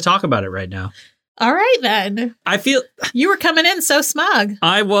not going to talk about it right now. All right, then. I feel you were coming in so smug.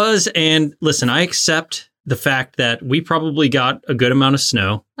 I was. And listen, I accept the fact that we probably got a good amount of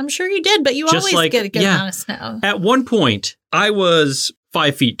snow. I'm sure you did, but you always get a good amount of snow. At one point, I was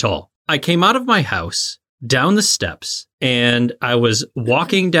 5 feet tall. I came out of my house, down the steps, and I was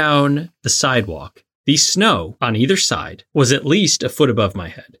walking down the sidewalk. The snow on either side was at least a foot above my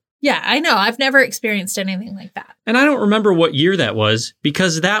head. Yeah, I know. I've never experienced anything like that. And I don't remember what year that was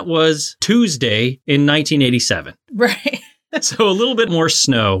because that was Tuesday in 1987. Right. So a little bit more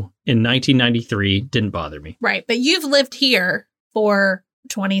snow in 1993 didn't bother me. Right. But you've lived here for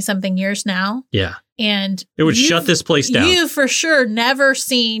 20-something years now. Yeah. And it would shut this place down. You've for sure never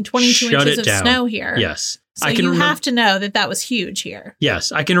seen 22 inches of snow here. Yes. So you have to know that was huge here.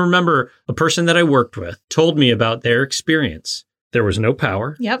 Yes. I can remember a person that I worked with told me about their experience. There was no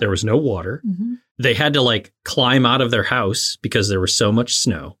power. Yep. There was no water. Mm-hmm. They had to climb out of their house because there was so much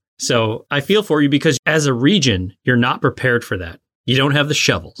snow. So I feel for you because as a region, you're not prepared for that. You don't have the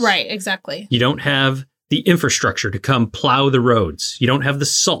shovels. Right, exactly. You don't have the infrastructure to come plow the roads. You don't have the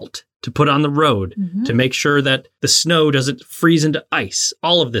salt to put on the road to make sure that the snow doesn't freeze into ice,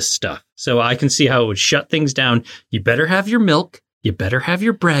 all of this stuff. So I can see how it would shut things down. You better have your milk. You better have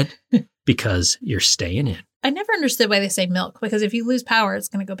your bread because you're staying in. I never understood why they say milk, because if you lose power, it's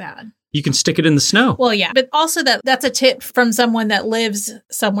going to go bad. You can stick it in the snow. Well, yeah. But also that's a tip from someone that lives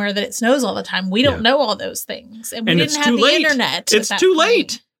somewhere that it snows all the time. We don't know all those things. And we didn't have the internet. It's too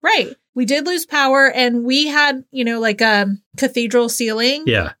late. Right. We did lose power and we had, a cathedral ceiling.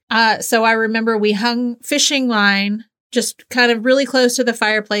 Yeah. So I remember we hung fishing line just kind of really close to the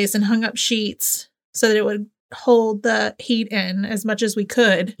fireplace and hung up sheets so that it would hold the heat in as much as we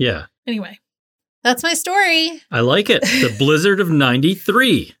could. Yeah. Anyway. That's my story. I like it. The Blizzard of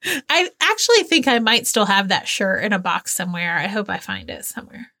 93. I actually think I might still have that shirt in a box somewhere. I hope I find it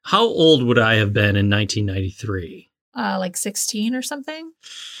somewhere. How old would I have been in 1993? 16 or something?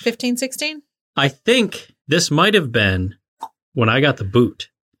 15, 16? I think this might have been when I got the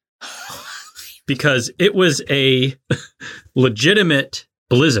boot. Because it was a legitimate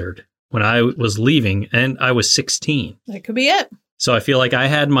blizzard when I was leaving and I was 16. That could be it. So I feel like I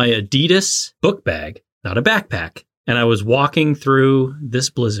had my Adidas book bag, not a backpack, and I was walking through this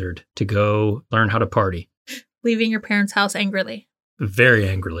blizzard to go learn how to party. Leaving your parents' house angrily. Very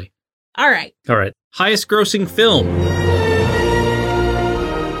angrily. All right. Highest grossing film.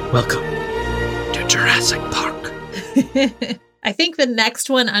 Welcome to Jurassic Park. I think the next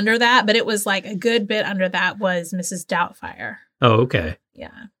one under that, but it was a good bit under that, was Mrs. Doubtfire. Oh, okay. Yeah.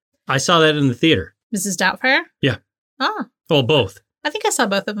 I saw that in the theater. Mrs. Doubtfire? Yeah. Oh. Well, both. I think I saw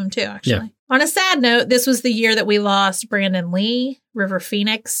both of them too, actually. Yeah. On a sad note, this was the year that we lost Brandon Lee, River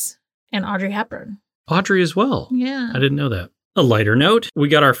Phoenix, and Audrey Hepburn. Audrey as well. Yeah. I didn't know that. A lighter note, we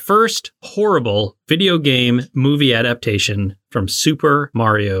got our first horrible video game movie adaptation from Super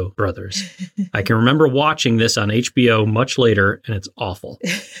Mario Brothers. I can remember watching this on HBO much later, and it's awful.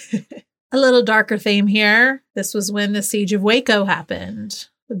 A little darker theme here. This was when the Siege of Waco happened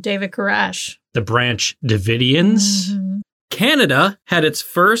with David Koresh. The Branch Davidians. Mm-hmm. Canada had its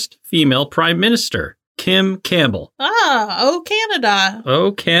first female prime minister, Kim Campbell. Oh, Canada.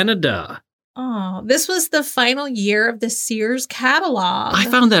 Oh, Canada. Oh, this was the final year of the Sears catalog. I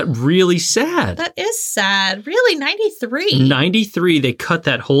found that really sad. That is sad. Really, 93. 93, they cut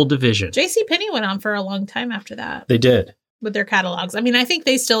that whole division. JCPenney went on for a long time after that They did. with their catalogs. I mean, I think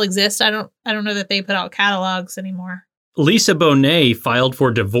they still exist. I don't know that they put out catalogs anymore. Lisa Bonet filed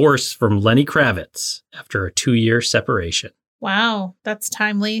for divorce from Lenny Kravitz after a 2-year separation. Wow, that's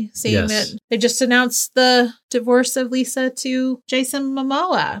timely, seeing Yes. that they just announced the divorce of Lisa to Jason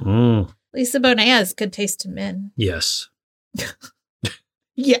Momoa. Mm, Lisa Bonet has good taste in men. yes.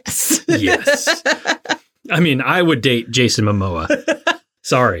 Yes. Yes. I mean, I would date Jason Momoa.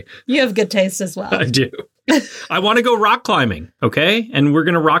 Sorry, You have good taste as well. I do. I want to go rock climbing, okay? And we're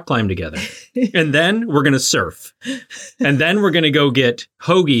going to rock climb together. And then we're going to surf. And then we're going to go get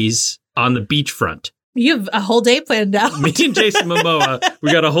hoagies on the beachfront. You have a whole day planned out. Me and Jason Momoa,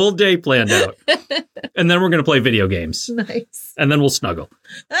 we got a whole day planned out. And then we're going to play video games. Nice. And then we'll snuggle.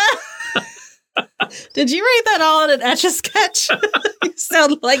 Did you write that all in an Etch-a-Sketch? You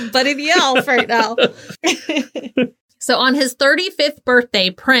sound like Buddy the Elf right now. So on his 35th birthday,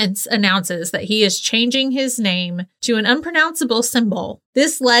 Prince announces that he is changing his name to an unpronounceable symbol.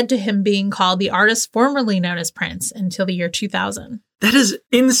 This led to him being called the artist formerly known as Prince until the year 2000. That is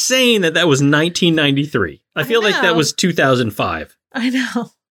insane that was 1993. I feel like that know. was 2005. I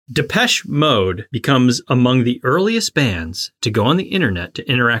know. Depeche Mode becomes among the earliest bands to go on the internet to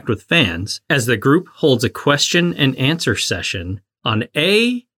interact with fans as the group holds a question and answer session on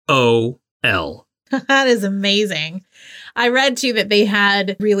AOL. That is amazing. I read too that they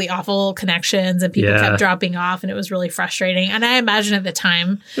had really awful connections and people Yeah. kept dropping off and it was really frustrating. And I imagine at the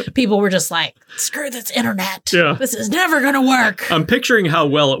time, people were just like, screw this internet. Yeah. This is never going to work. I'm picturing how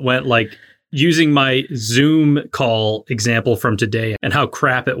well it went, like using my Zoom call example from today and how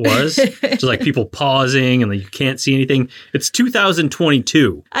crap it was. Just like people pausing and you can't see anything. It's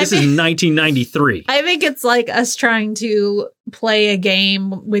 2022. This is 1993. I think it's like us trying to play a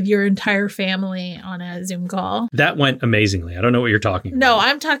game with your entire family on a Zoom call. That went amazingly. I don't know what you're talking about. No,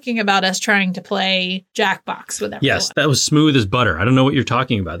 I'm talking about us trying to play Jackbox with everyone. Yes, that was smooth as butter. I don't know what you're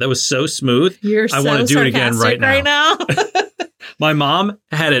talking about. That was so smooth. You're I so want to do it again right sarcastic now. now. My mom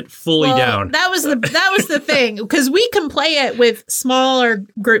had it fully Well, down. That was the thing, because we can play it with smaller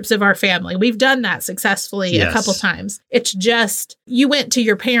groups of our family. We've done that successfully a Yes. couple times. It's just you went to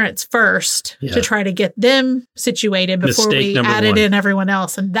your parents first Yeah. to try to get them situated before Mistake we number added one. in everyone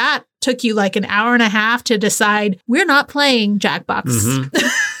else, and that took you like an hour and a half to decide we're not playing Jackbox.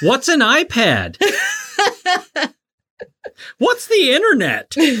 Mhm. What's an iPad? What's the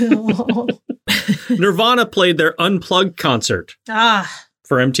internet? Nirvana played their Unplugged concert Ah,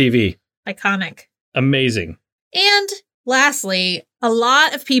 for MTV. iconic. Amazing. And lastly, a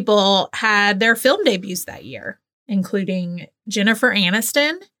lot of people had their film debuts that year, including Jennifer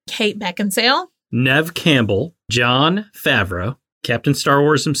Aniston, Kate Beckinsale, Nev Campbell, Jon Favreau, Captain Star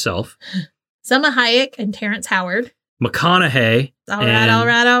Wars himself, Selma Hayek, and Terrence Howard. McConaughey. All right, and- all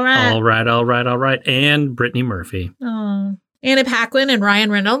right, all right. All right. And Brittany Murphy. Oh. Anna Paquin and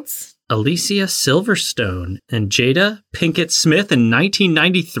Ryan Reynolds. Alicia Silverstone and Jada Pinkett Smith in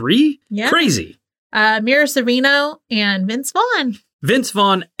 1993? Yeah. Crazy. Mira Sorvino and Vince Vaughn. Vince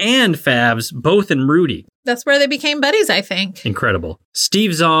Vaughn and Fabs, both in Rudy. That's where they became buddies, I think. Incredible.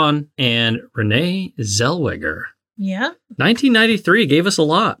 Steve Zahn and Renee Zellweger. Yeah, 1993 gave us a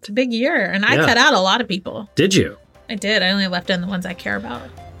lot. it's a big year. And I Yeah. cut out a lot of people. Did you? I did. I only left in the ones I care about.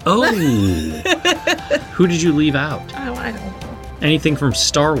 Oh. Who did you leave out? Oh, I don't know. Anything from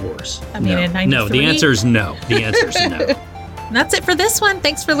Star Wars? I mean, no. in No, the 93? answer is no. The answer is no. And that's it for this one.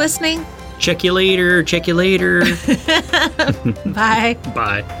 Thanks for listening. Check you later. Check you later. Bye.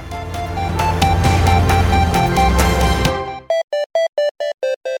 Bye.